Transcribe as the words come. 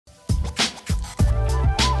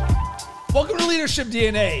Welcome to Leadership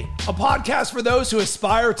DNA, a podcast for those who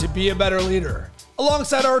aspire to be a better leader.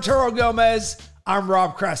 Alongside Arturo Gomez, I'm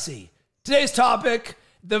Rob Cressy. Today's topic,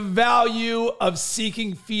 the value of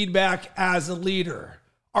seeking feedback as a leader.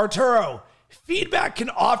 Arturo, feedback can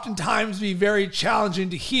oftentimes be very challenging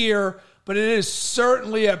to hear, but it is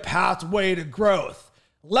certainly a pathway to growth.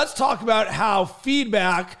 Let's talk about how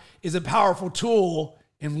feedback is a powerful tool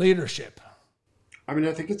in leadership. I mean,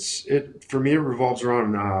 I think for me, it revolves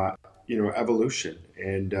around, evolution.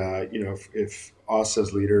 And, if us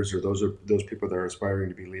as leaders or those people that are aspiring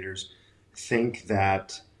to be leaders think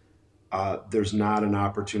that there's not an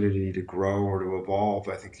opportunity to grow or to evolve,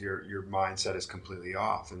 I think your mindset is completely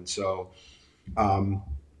off. And so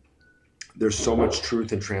there's so much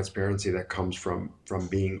truth and transparency that comes from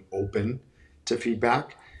being open to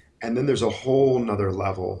feedback. And then there's a whole nother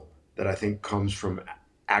level that I think comes from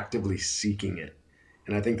actively seeking it.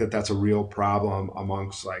 And I think that that's a real problem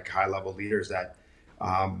amongst like high level leaders that,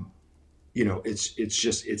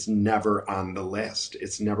 it's never on the list.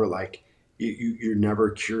 It's never like, you're never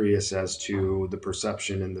curious as to the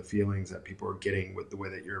perception and the feelings that people are getting with the way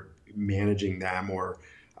that you're managing them or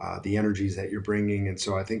the energies that you're bringing. And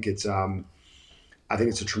so I think it's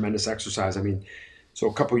a tremendous exercise. I mean, so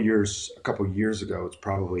a couple years ago, it's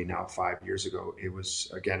probably now 5 years ago, it was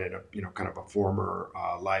again in a, kind of a former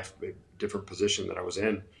life, different position that I was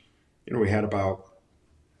in. We had about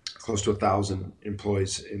close to 1,000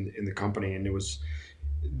 employees in the company. And there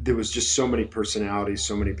was just so many personalities,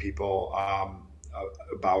 so many people,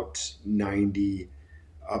 about 90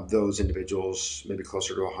 of those individuals, maybe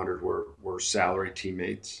closer to 100 were salary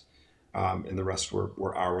teammates. And the rest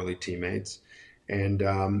were hourly teammates.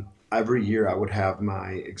 And every year I would have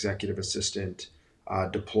my executive assistant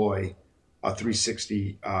deploy a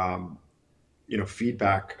 360,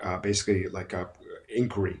 feedback, basically like a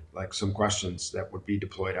inquiry, like some questions that would be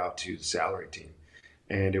deployed out to the salary team.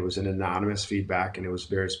 And it was an anonymous feedback and it was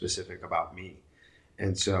very specific about me.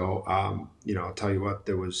 And so, I'll tell you what,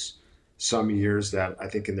 there was some years that I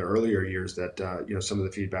think in the earlier years that, some of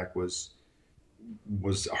the feedback was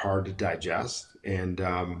hard to digest. And,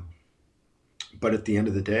 but at the end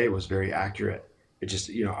of the day, it was very accurate. It just,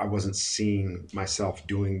 I wasn't seeing myself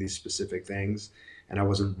doing these specific things, and I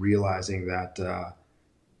wasn't realizing that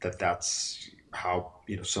that's how,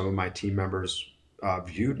 some of my team members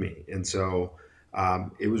viewed me. And so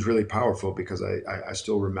it was really powerful because I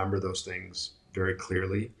still remember those things very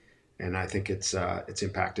clearly. And I think it's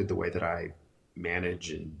impacted the way that I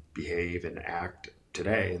manage and behave and act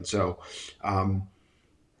today. And so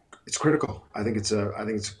it's critical. I think it's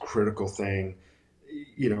a critical thing,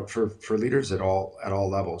 for leaders at all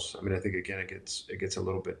levels. I mean, I think again, it gets a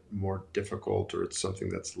little bit more difficult, or it's something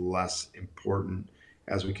that's less important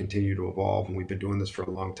as we continue to evolve. And we've been doing this for a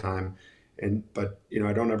long time. But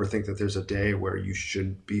I don't ever think that there's a day where you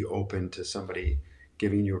shouldn't be open to somebody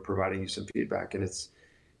giving you or providing you some feedback. And it's,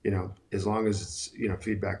 as long as it's,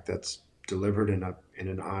 feedback that's delivered in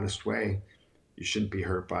an honest way, you shouldn't be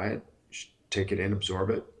hurt by it. You should take it in, absorb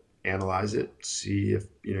it, analyze it, see if,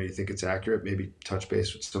 you think it's accurate, maybe touch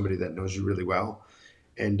base with somebody that knows you really well.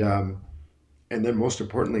 And then most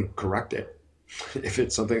importantly, correct it if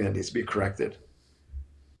it's something that needs to be corrected.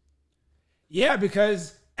 Yeah,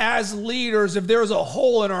 because as leaders, if there's a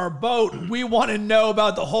hole in our boat, we want to know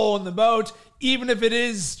about the hole in the boat, even if it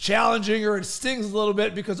is challenging or it stings a little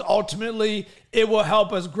bit, because ultimately it will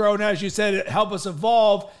help us grow. And as you said, it help us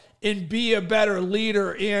evolve and be a better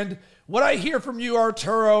leader. And what I hear from you,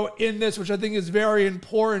 Arturo, in this, which I think is very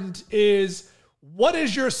important, is what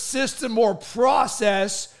is your system or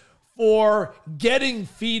process for getting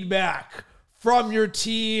feedback from your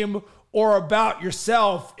team or about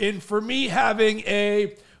yourself? And for me, having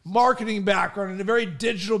a marketing background and a very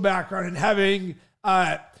digital background and having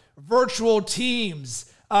virtual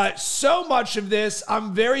teams, so much of this,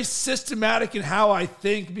 I'm very systematic in how I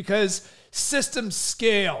think because systems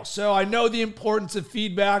scale. So I know the importance of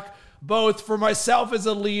feedback, both for myself as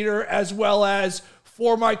a leader, as well as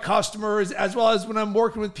for my customers, as well as when I'm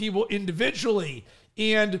working with people individually.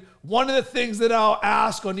 And one of the things that I'll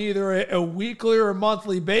ask on either a weekly or a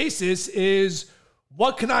monthly basis is,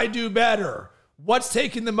 what can I do better? What's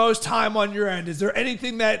taking the most time on your end? Is there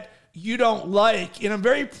anything that you don't like? And I'm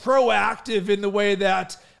very proactive in the way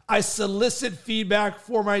that I solicit feedback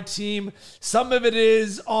for my team. Some of it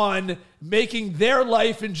is on making their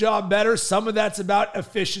life and job better. Some of that's about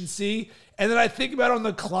efficiency. And then I think about on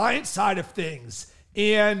the client side of things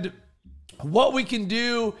and what we can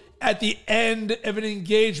do at the end of an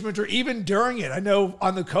engagement or even during it. I know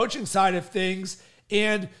on the coaching side of things,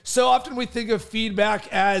 and so often we think of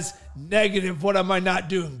feedback as negative. What am I not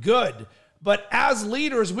doing good? But as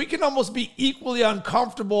leaders, we can almost be equally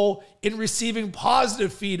uncomfortable in receiving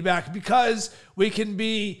positive feedback because we can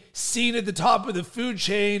be seen at the top of the food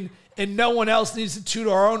chain and no one else needs to toot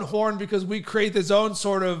our own horn because we create this own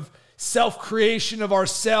sort of self-creation of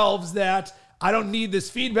ourselves that I don't need this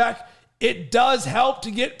feedback. It does help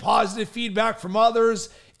to get positive feedback from others.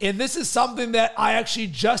 And this is something that I actually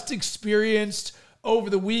just experienced over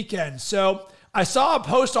the weekend. So I saw a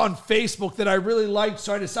post on Facebook that I really liked,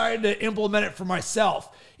 so I decided to implement it for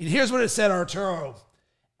myself. And here's what it said, Arturo.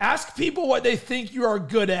 Ask people what they think you are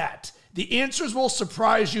good at. The answers will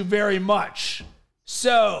surprise you very much.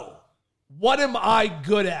 So, what am I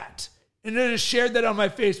good at? And then I shared that on my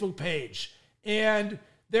Facebook page. And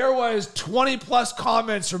there was 20 plus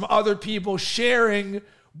comments from other people sharing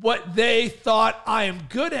what they thought I am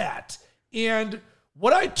good at. And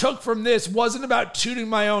what I took from this wasn't about tooting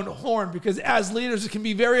my own horn, because as leaders, it can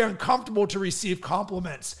be very uncomfortable to receive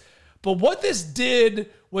compliments. But what this did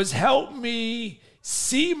was help me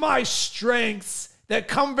see my strengths that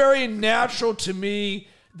come very natural to me,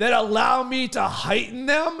 that allow me to heighten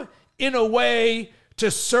them in a way to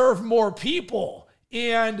serve more people.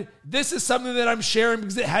 And this is something that I'm sharing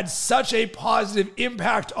because it had such a positive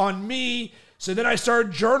impact on me. So then I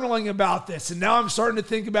started journaling about this. And now I'm starting to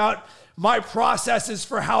think about my processes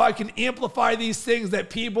for how I can amplify these things that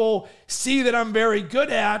people see that I'm very good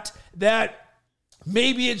at, that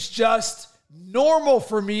maybe it's just normal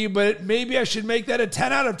for me, but maybe I should make that a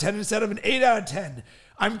 10 out of 10 instead of an 8 out of 10.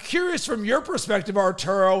 I'm curious from your perspective,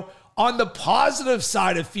 Arturo, on the positive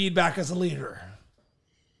side of feedback as a leader.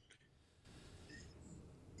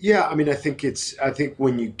 Yeah, I mean, I think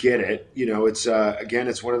when you get it, it's again,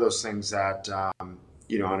 it's one of those things that on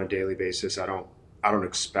a daily basis, I don't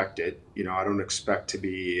expect it. I don't expect to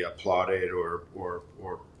be applauded or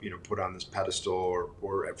put on this pedestal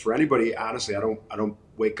or for anybody. Honestly, I don't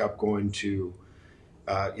wake up going to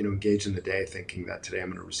engage in the day thinking that today I'm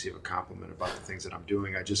going to receive a compliment about the things that I'm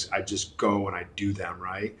doing. I just go and I do them,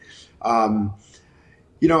 right.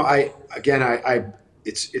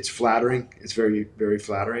 It's flattering. It's very, very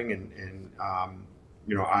flattering. And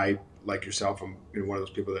I, like yourself, I'm one of those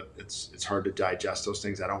people that it's hard to digest those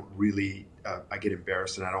things. I don't really, I get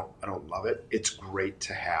embarrassed and I don't love it. It's great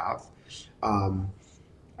to have.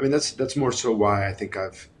 That's more so why I think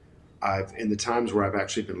I've in the times where I've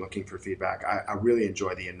actually been looking for feedback, I really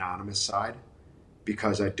enjoy the anonymous side,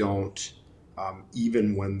 because I don't,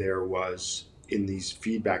 even when there was in these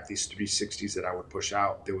feedback, these 360s that I would push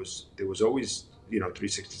out, there was always,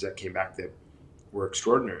 360s that came back that were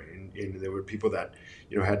extraordinary. And there were people that,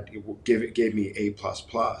 gave me A++.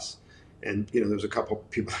 And, there was a couple of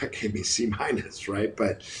people that gave me C-, right?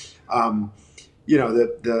 But,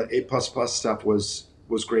 the A++ stuff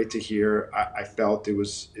was great to hear. I felt there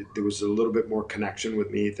was a little bit more connection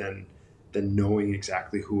with me than knowing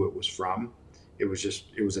exactly who it was from. It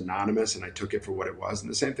was anonymous, and I took it for what it was.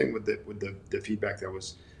 And the same thing with the feedback that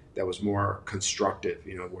was more constructive,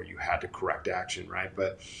 where you had to correct action, right?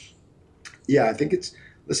 But yeah, I think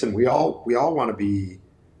listen, we all want to be,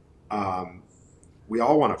 we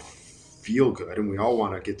all want to feel good, and we all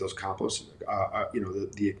want to get those compliments,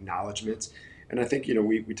 the acknowledgments. And I think,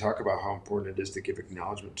 we talk about how important it is to give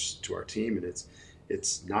acknowledgments to our team, and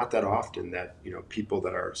it's not that often that, people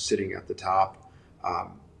that are sitting at the top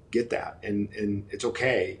get that. And it's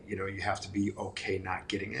okay, you have to be okay not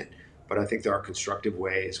getting it. But I think there are constructive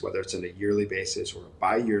ways, whether it's on a yearly basis or a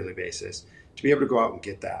bi-yearly basis, to be able to go out and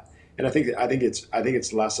get that. And I think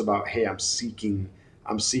it's less about, hey, I'm seeking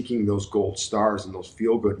those gold stars and those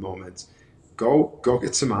feel good moments. Go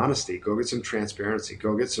get some honesty, go get some transparency,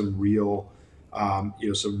 go get some real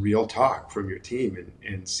talk from your team,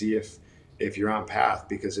 and see if you're on path.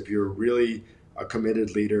 Because if you're really a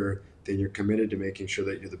committed leader, then you're committed to making sure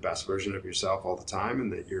that you're the best version of yourself all the time,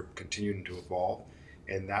 and that you're continuing to evolve.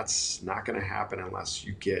 And that's not going to happen unless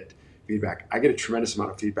you get feedback. I get a tremendous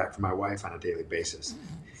amount of feedback from my wife on a daily basis,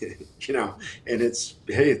 and it's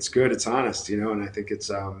good, it's honest, and I think it's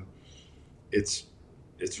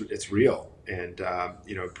real, and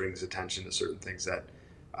it brings attention to certain things that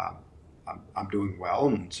I'm doing well,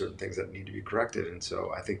 and certain things that need to be corrected. And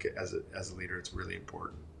so I think as a leader, it's really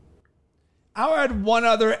important. I'll add one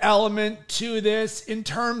other element to this in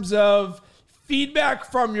terms of feedback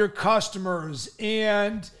from your customers.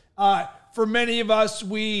 And for many of us,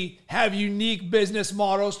 we have unique business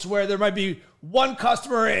models to where there might be one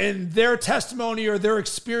customer, and their testimony or their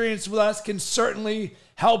experience with us can certainly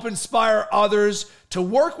help inspire others to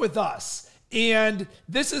work with us. And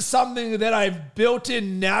this is something that I've built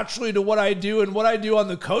in naturally to what I do. And what I do on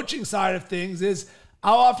the coaching side of things is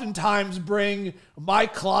I'll oftentimes bring my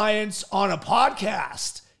clients on a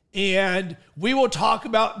podcast. and we will talk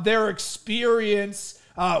about their experience,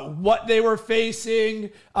 what they were facing,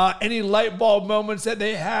 any light bulb moments that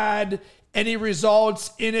they had, any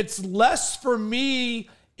results. And it's less for me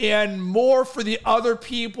and more for the other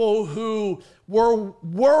people who were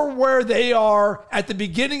where they are at the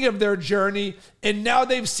beginning of their journey, and now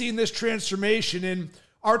they've seen this transformation. And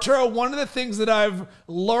Arturo, one of the things that I've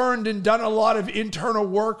learned and done a lot of internal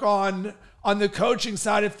work on the coaching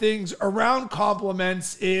side of things around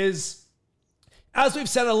compliments is, as we've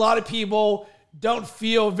said, a lot of people don't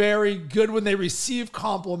feel very good when they receive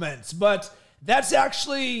compliments, but that's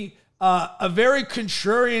actually a very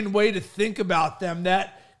contrarian way to think about them.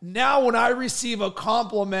 That now when I receive a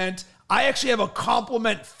compliment, I actually have a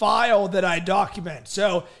compliment file that I document.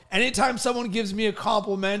 So anytime someone gives me a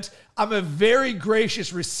compliment, I'm a very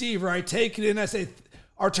gracious receiver. I take it in, I say,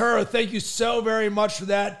 Arturo, thank you so very much for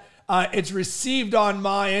that. It's received on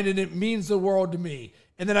my end and it means the world to me.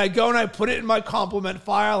 And then I go and I put it in my compliment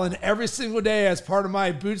file, and every single day as part of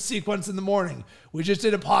my boot sequence in the morning, we just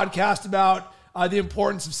did a podcast about the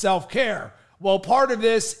importance of self-care. Well, part of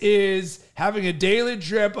this is having a daily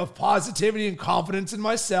drip of positivity and confidence in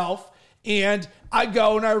myself. And I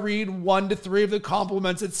go and I read 1 to 3 of the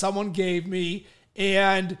compliments that someone gave me.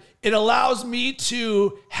 And it allows me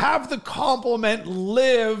to have the compliment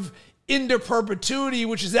live into perpetuity,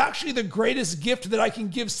 which is actually the greatest gift that I can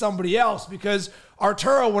give somebody else. Because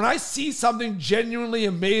Arturo, when I see something genuinely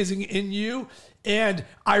amazing in you and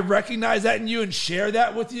I recognize that in you and share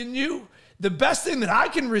that with you, the best thing that I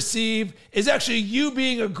can receive is actually you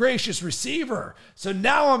being a gracious receiver. So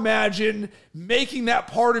now imagine making that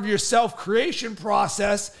part of your self-creation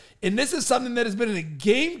process. And this is something that has been a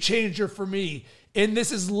game changer for me. And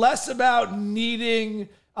this is less about needing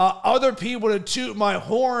other people to toot my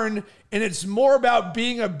horn. And it's more about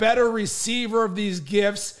being a better receiver of these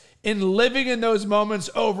gifts and living in those moments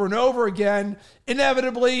over and over again.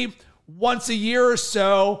 Inevitably, once a year or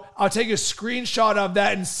so, I'll take a screenshot of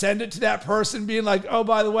that and send it to that person being like, oh,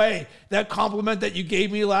 by the way, that compliment that you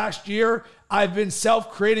gave me last year, I've been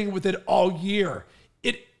self-creating with it all year.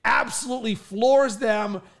 It absolutely floors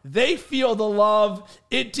them. They feel the love.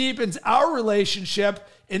 It deepens our relationship.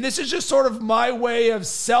 And this is just sort of my way of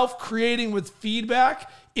self-creating with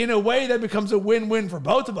feedback in a way that becomes a win-win for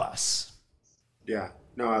both of us. Yeah,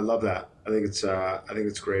 no, I love that. I think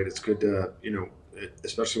it's great. It's good to,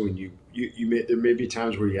 especially when you there may be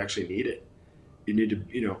times where you actually need it. You need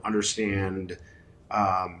to, understand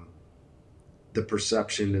the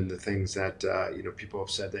perception and the things that, people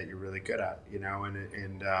have said that you're really good at,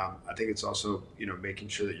 and I think it's also, making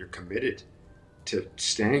sure that you're committed to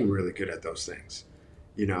staying really good at those things,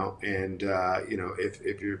 and,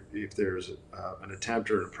 if there's an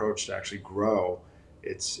attempt or an approach to actually grow,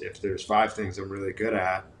 it's, if there's 5 things I'm really good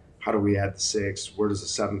at, how do we add the 6th? Where does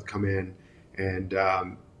the 7th come in? And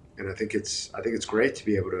I think it's great to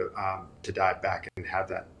be able to dive back and have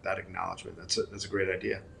that acknowledgement. That's a great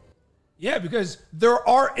idea. Yeah, because there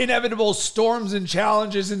are inevitable storms and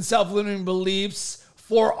challenges and self-limiting beliefs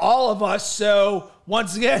for all of us. So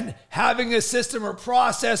once again, having a system or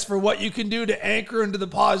process for what you can do to anchor into the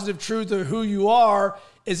positive truth of who you are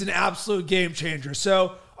is an absolute game changer.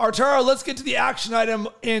 So Arturo, let's get to the action item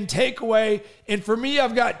and takeaway. And for me,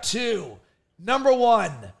 I've got 2. Number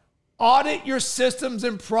 1, audit your systems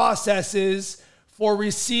and processes for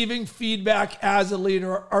receiving feedback as a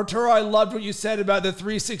leader. Arturo, I loved what you said about the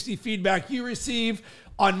 360 feedback you receive.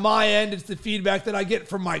 On my end, it's the feedback that I get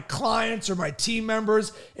from my clients or my team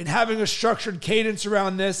members, and having a structured cadence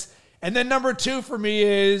around this. And then number 2 for me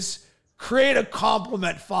is create a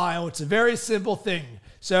compliment file. It's a very simple thing.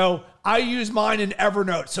 So I use mine in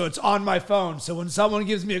Evernote, so it's on my phone. So when someone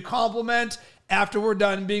gives me a compliment, after we're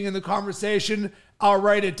done being in the conversation, I'll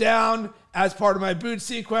write it down as part of my boot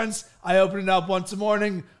sequence. I open it up once a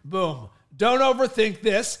morning, boom. Don't overthink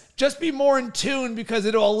this. Just be more in tune, because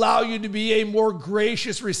it'll allow you to be a more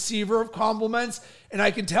gracious receiver of compliments. And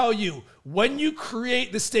I can tell you, when you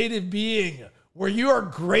create the state of being where you are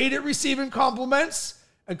great at receiving compliments,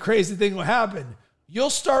 a crazy thing will happen. You'll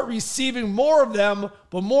start receiving more of them,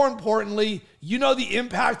 but more importantly, you know the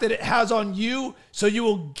impact that it has on you, so you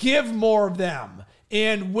will give more of them.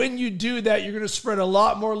 And when you do that, you're going to spread a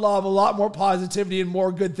lot more love, a lot more positivity, and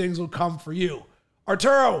more good things will come for you.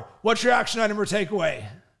 Arturo, what's your action item or takeaway?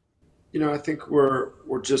 I think we're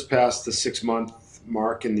just past the 6-month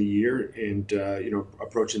mark in the year, and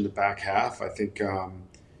approaching the back half. I think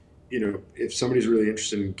if somebody's really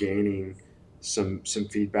interested in gaining some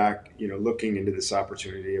feedback, looking into this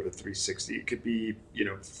opportunity of a 360, it could be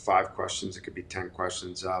 5 questions, it could be 10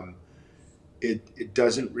 questions. It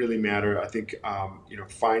doesn't really matter. I think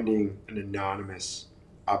finding an anonymous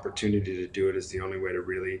opportunity to do it is the only way to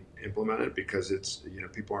really implement it, because it's,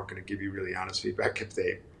 people aren't going to give you really honest feedback if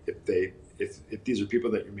these are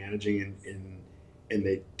people that you're managing and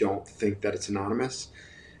they don't think that it's anonymous.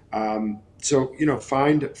 So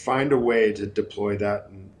find a way to deploy that,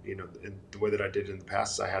 and in the way that I did in the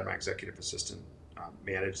past is I had my executive assistant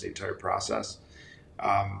manage the entire process.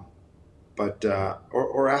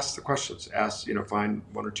 Or ask the questions. Find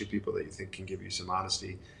one or two people that you think can give you some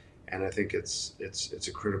honesty, and I think it's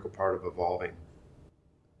a critical part of evolving.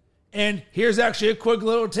 And here's actually a quick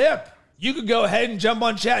little tip. You could go ahead and jump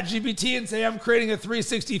on ChatGPT and say, I'm creating a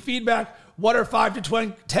 360 feedback. What are 5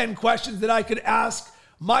 to 10 questions that I could ask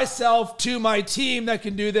myself to my team that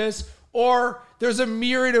can do this? Or there's a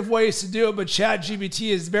myriad of ways to do it, but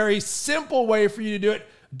ChatGPT is a very simple way for you to do it.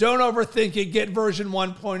 Don't overthink it. Get version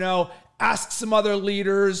 1.0. Ask some other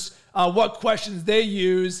leaders what questions they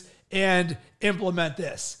use and implement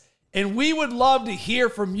this. And we would love to hear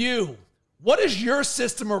from you. What is your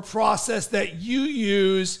system or process that you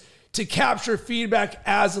use to capture feedback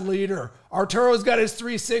as a leader? Arturo's got his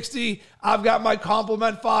 360. I've got my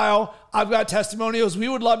compliment file. I've got testimonials. We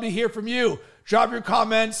would love to hear from you. Drop your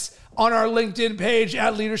comments on our LinkedIn page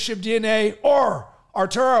at Leadership DNA. Or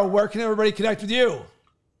Arturo, where can everybody connect with you?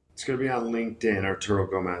 It's going to be on LinkedIn, Arturo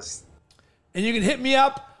Gomez. And you can hit me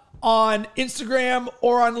up on Instagram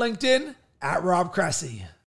or on LinkedIn at Rob Cressy.